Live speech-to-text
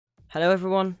Hello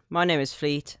everyone, my name is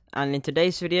Fleet, and in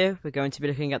today's video we're going to be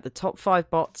looking at the top 5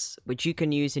 bots which you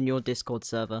can use in your Discord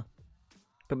server.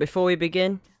 But before we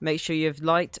begin, make sure you've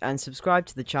liked and subscribed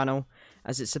to the channel,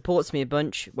 as it supports me a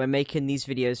bunch when making these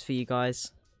videos for you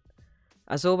guys.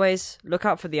 As always, look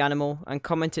out for the animal and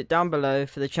comment it down below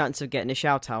for the chance of getting a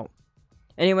shout out.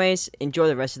 Anyways, enjoy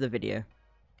the rest of the video.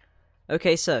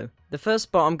 Okay, so the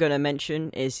first bot I'm going to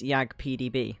mention is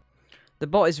yagpdb. The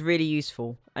bot is really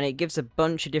useful, and it gives a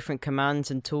bunch of different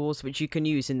commands and tools which you can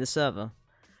use in the server.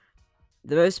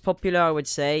 The most popular, I would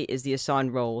say, is the assign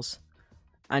roles,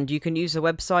 and you can use a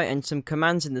website and some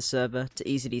commands in the server to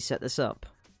easily set this up.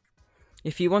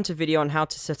 If you want a video on how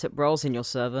to set up roles in your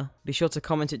server, be sure to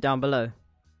comment it down below.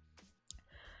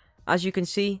 As you can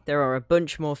see, there are a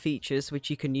bunch more features which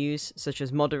you can use, such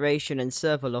as moderation and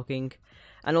server logging,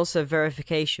 and also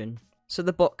verification, so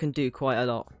the bot can do quite a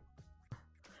lot.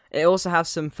 It also has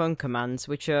some fun commands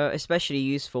which are especially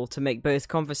useful to make both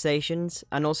conversations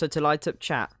and also to light up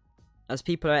chat, as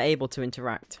people are able to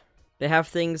interact. They have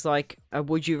things like a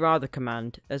would you rather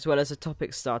command, as well as a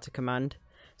topic starter command,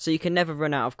 so you can never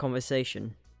run out of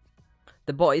conversation.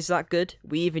 The bot is that good,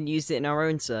 we even used it in our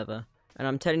own server, and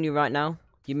I'm telling you right now,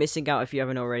 you're missing out if you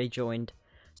haven't already joined.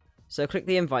 So click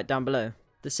the invite down below.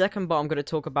 The second bot I'm going to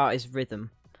talk about is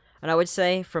Rhythm. And I would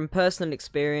say, from personal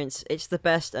experience, it's the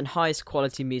best and highest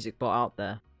quality music bot out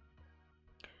there.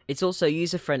 It's also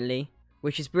user friendly,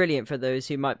 which is brilliant for those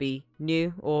who might be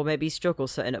new or maybe struggle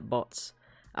setting up bots,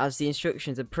 as the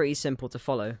instructions are pretty simple to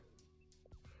follow.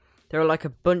 There are like a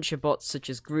bunch of bots such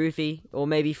as Groovy or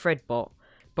maybe Fredbot,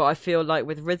 but I feel like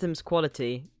with Rhythm's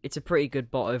quality, it's a pretty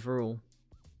good bot overall.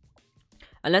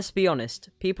 And let's be honest,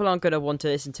 people aren't going to want to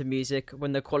listen to music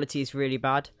when the quality is really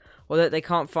bad, or that they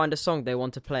can't find a song they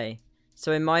want to play,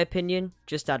 so in my opinion,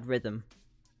 just add Rhythm.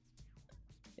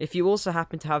 If you also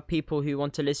happen to have people who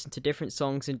want to listen to different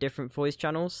songs in different voice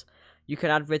channels, you can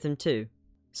add Rhythm too,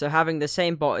 so having the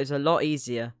same bot is a lot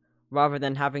easier, rather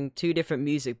than having two different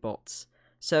music bots,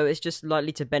 so it's just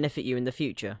likely to benefit you in the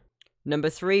future. Number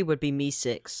 3 would be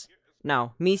Me6.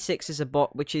 Now, Me6 is a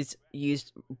bot which is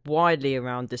used widely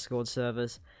around Discord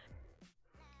servers,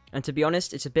 and to be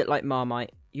honest, it's a bit like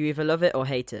Marmite, you either love it or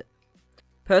hate it.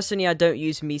 Personally, I don't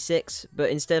use Me6, but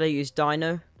instead I use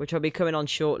Dyno, which I'll be coming on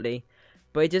shortly,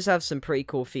 but it does have some pretty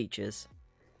cool features.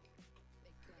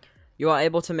 You are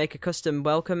able to make a custom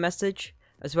welcome message,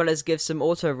 as well as give some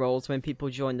auto rolls when people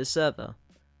join the server.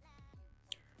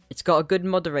 It's got a good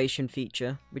moderation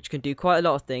feature, which can do quite a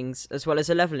lot of things, as well as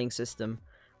a leveling system,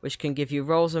 which can give you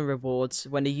roles and rewards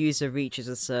when a user reaches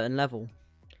a certain level.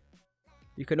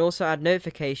 You can also add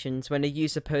notifications when a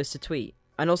user posts a tweet,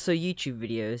 and also YouTube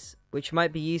videos, which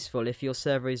might be useful if your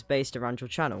server is based around your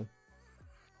channel.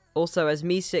 Also, as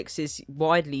Me6 is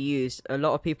widely used, a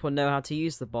lot of people know how to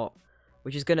use the bot,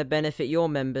 which is going to benefit your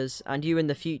members and you in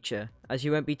the future, as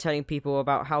you won't be telling people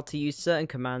about how to use certain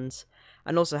commands,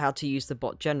 and also how to use the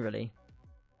bot generally.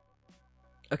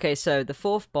 Okay, so the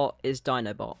fourth bot is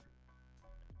Dinobot.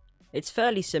 It's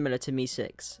fairly similar to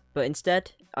Me6, but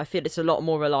instead, I feel it's a lot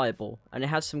more reliable, and it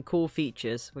has some cool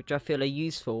features which I feel are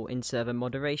useful in server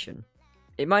moderation.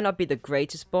 It might not be the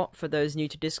greatest bot for those new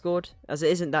to Discord, as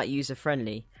it isn't that user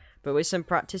friendly, but with some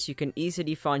practice you can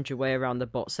easily find your way around the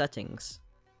bot settings.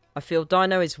 I feel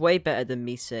Dyno is way better than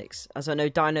Me6, as I know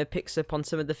Dyno picks up on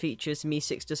some of the features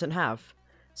Me6 doesn't have,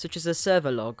 such as a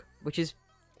server log, which is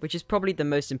probably the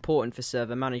most important for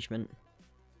server management.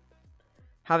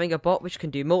 Having a bot which can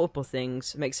do multiple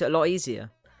things makes it a lot easier,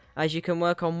 as you can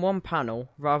work on one panel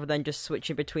rather than just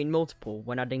switching between multiple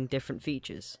when adding different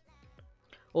features.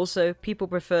 Also, people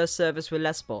prefer servers with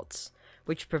less bots,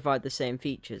 which provide the same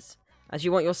features, as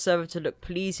you want your server to look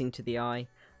pleasing to the eye,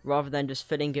 rather than just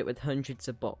filling it with hundreds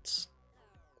of bots.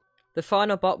 The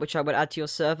final bot which I would add to your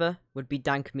server would be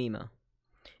dankmima.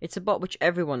 It's a bot which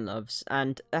everyone loves,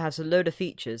 and it has a load of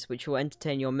features which will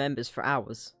entertain your members for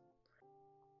hours.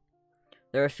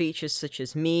 There are features such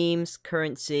as memes,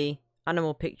 currency,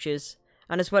 animal pictures,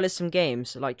 and as well as some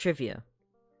games like trivia.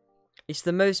 It's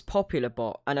the most popular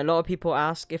bot, and a lot of people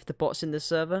ask if the bot's in the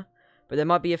server, but there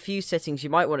might be a few settings you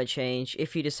might want to change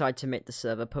if you decide to make the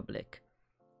server public.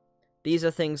 These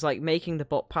are things like making the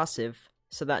bot passive,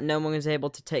 so that no one is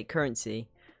able to take currency,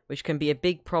 which can be a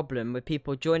big problem with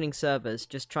people joining servers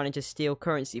just trying to steal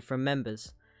currency from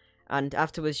members, and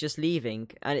afterwards just leaving,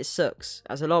 and it sucks,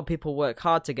 as a lot of people work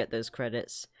hard to get those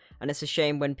credits, and it's a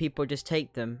shame when people just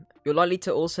take them. You're likely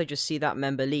to also just see that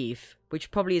member leave,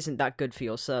 which probably isn't that good for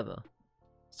your server.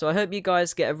 So I hope you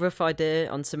guys get a rough idea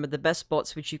on some of the best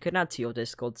bots which you can add to your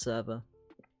Discord server.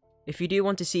 If you do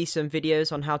want to see some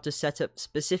videos on how to set up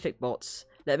specific bots,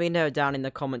 let me know down in the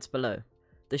comments below.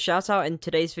 The shout out in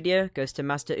today's video goes to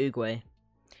Master Oogway.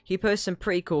 He posts some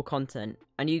pretty cool content,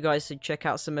 and you guys should check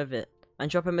out some of it,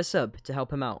 and drop him a sub to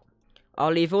help him out.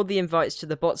 I'll leave all the invites to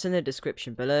the bots in the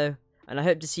description below, and I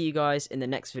hope to see you guys in the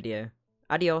next video.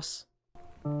 Adios!